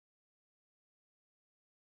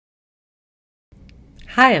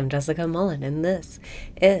Hi, I'm Jessica Mullen, and this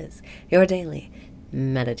is your daily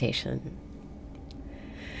meditation.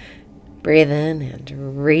 Breathe in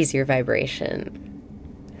and raise your vibration.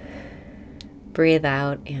 Breathe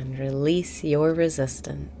out and release your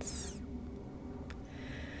resistance.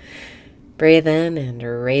 Breathe in and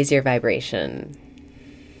raise your vibration.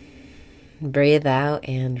 Breathe out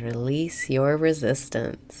and release your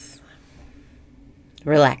resistance.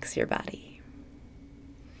 Relax your body.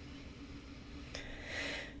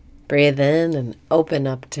 Breathe in and open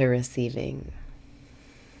up to receiving.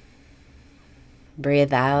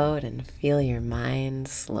 Breathe out and feel your mind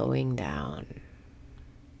slowing down.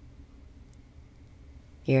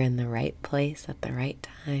 You're in the right place at the right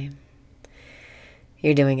time.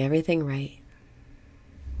 You're doing everything right.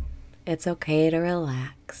 It's okay to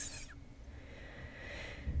relax,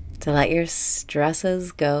 to let your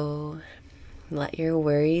stresses go, let your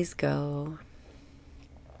worries go.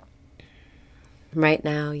 Right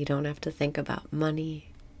now, you don't have to think about money.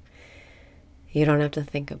 You don't have to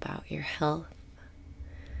think about your health.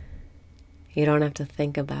 You don't have to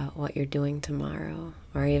think about what you're doing tomorrow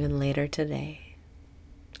or even later today.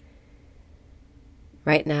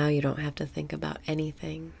 Right now, you don't have to think about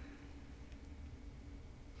anything.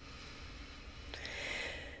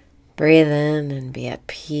 Breathe in and be at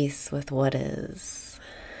peace with what is.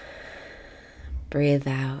 Breathe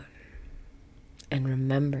out and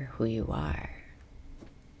remember who you are.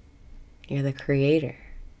 You're the creator.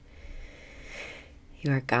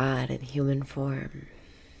 You are God in human form.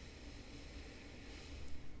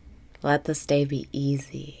 Let this day be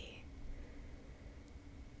easy.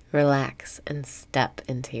 Relax and step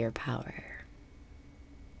into your power.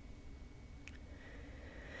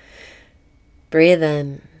 Breathe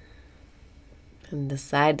in and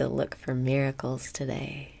decide to look for miracles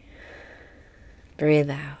today. Breathe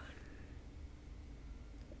out.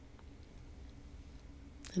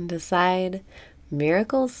 And decide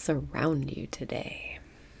miracles surround you today.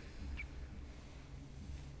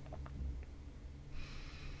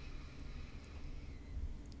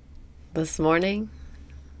 This morning,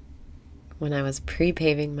 when I was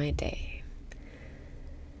pre-paving my day,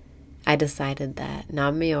 I decided that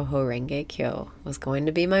Myoho Renge was going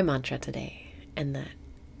to be my mantra today, and that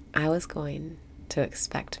I was going to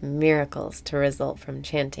expect miracles to result from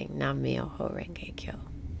chanting Myoho Renge.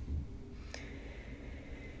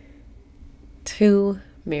 2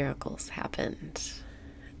 miracles happened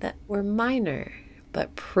that were minor,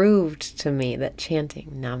 but proved to me that chanting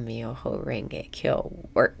Myoho Renge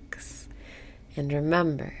works. And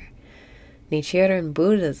remember, Nichiren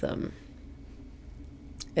Buddhism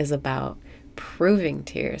is about proving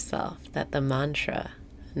to yourself that the mantra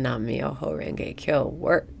Myoho Renge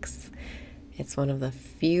works. It's one of the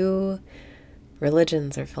few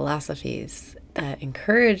religions or philosophies that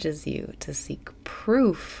encourages you to seek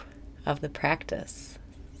proof of the practice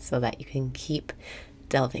so that you can keep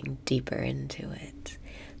delving deeper into it.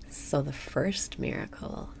 So the first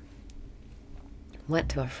miracle went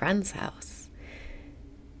to a friend's house.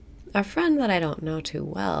 A friend that I don't know too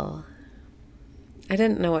well. I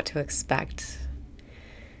didn't know what to expect.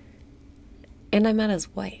 And I met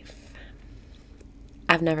his wife.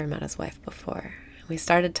 I've never met his wife before. We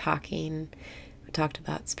started talking. We talked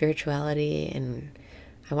about spirituality and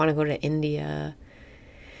I want to go to India.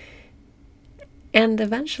 And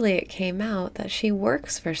eventually it came out that she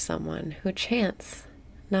works for someone who chants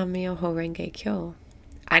Myoho Renge.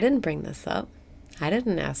 I didn't bring this up. I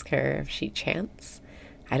didn't ask her if she chants.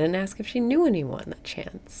 I didn't ask if she knew anyone that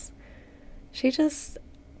chants. She just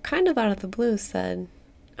kind of out of the blue said,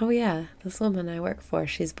 "Oh yeah, this woman I work for,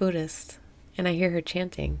 she's Buddhist, and I hear her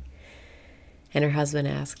chanting." And her husband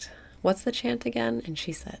asked, "What's the chant again?" And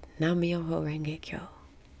she said, Myoho Renge.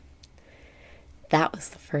 That was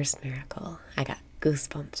the first miracle. I got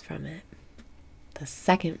goosebumps from it. The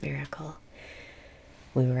second miracle,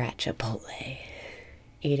 we were at Chipotle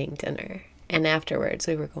eating dinner. And afterwards,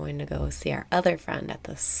 we were going to go see our other friend at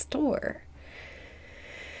the store.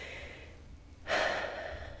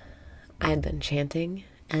 I had been chanting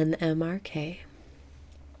NMRK.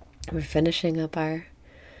 We're finishing up our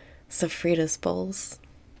sofritas bowls,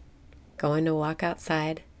 going to walk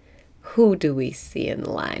outside. Who do we see in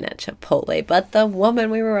line at Chipotle but the woman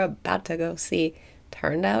we were about to go see?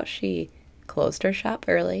 Turned out she closed her shop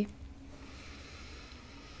early.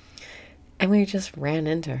 And we just ran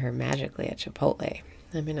into her magically at Chipotle.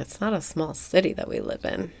 I mean, it's not a small city that we live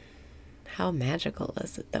in. How magical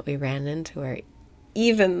is it that we ran into her,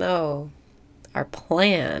 even though our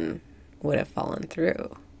plan would have fallen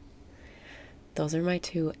through? Those are my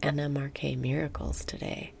 2 NMRK miracles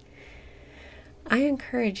today. I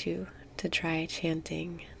encourage you to try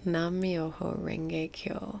chanting Nam Myoho Renge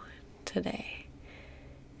Kyo today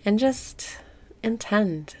and just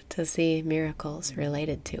intend to see miracles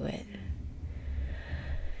related to it.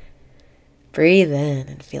 Breathe in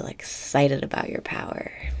and feel excited about your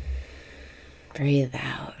power. Breathe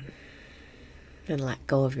out and let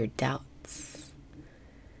go of your doubts.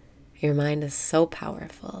 Your mind is so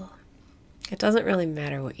powerful. It doesn't really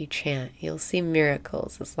matter what you chant. You'll see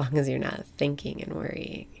miracles as long as you're not thinking and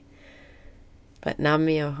worrying. But Nam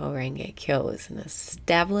Myoho Renge Kyo is an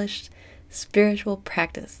established spiritual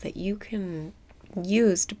practice that you can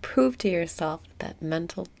use to prove to yourself that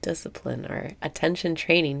mental discipline or attention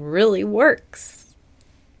training really works.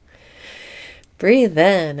 Breathe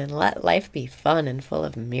in and let life be fun and full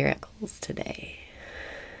of miracles today.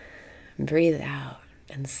 Breathe out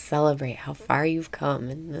and celebrate how far you've come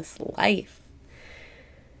in this life.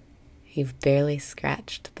 You've barely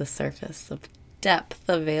scratched the surface of depth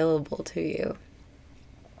available to you.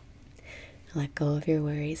 Let go of your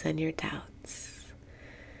worries and your doubts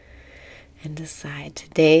and decide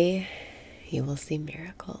today you will see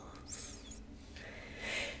miracles.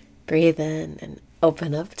 Breathe in and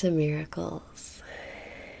open up to miracles.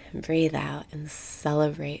 Breathe out and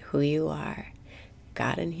celebrate who you are,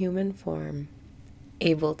 God in human form,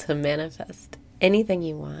 able to manifest anything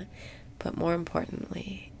you want, but more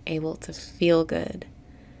importantly, able to feel good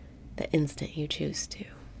the instant you choose to.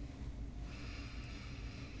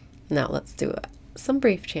 Now let's do some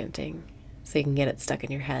brief chanting so you can get it stuck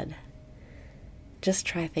in your head. Just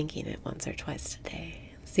try thinking it once or twice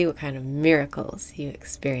today and see what kind of miracles you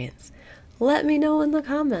experience. Let me know in the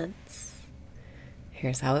comments.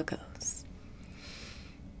 Here's how it goes.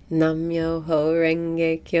 Nam Myoho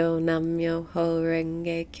Renge Kyo, Nam Myoho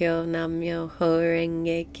Renge Kyo, Nam Myoho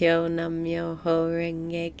Renge Kyo, Nam Myoho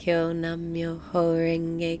Renge Kyo, Nam Myoho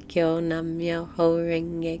Renge Kyo, Nam Myoho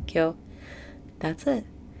Renge Kyo. That's it.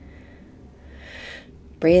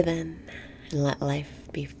 Breathe in and let life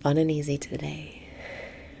be fun and easy today.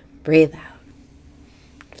 Breathe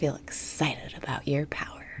out. Feel excited about your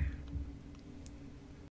power.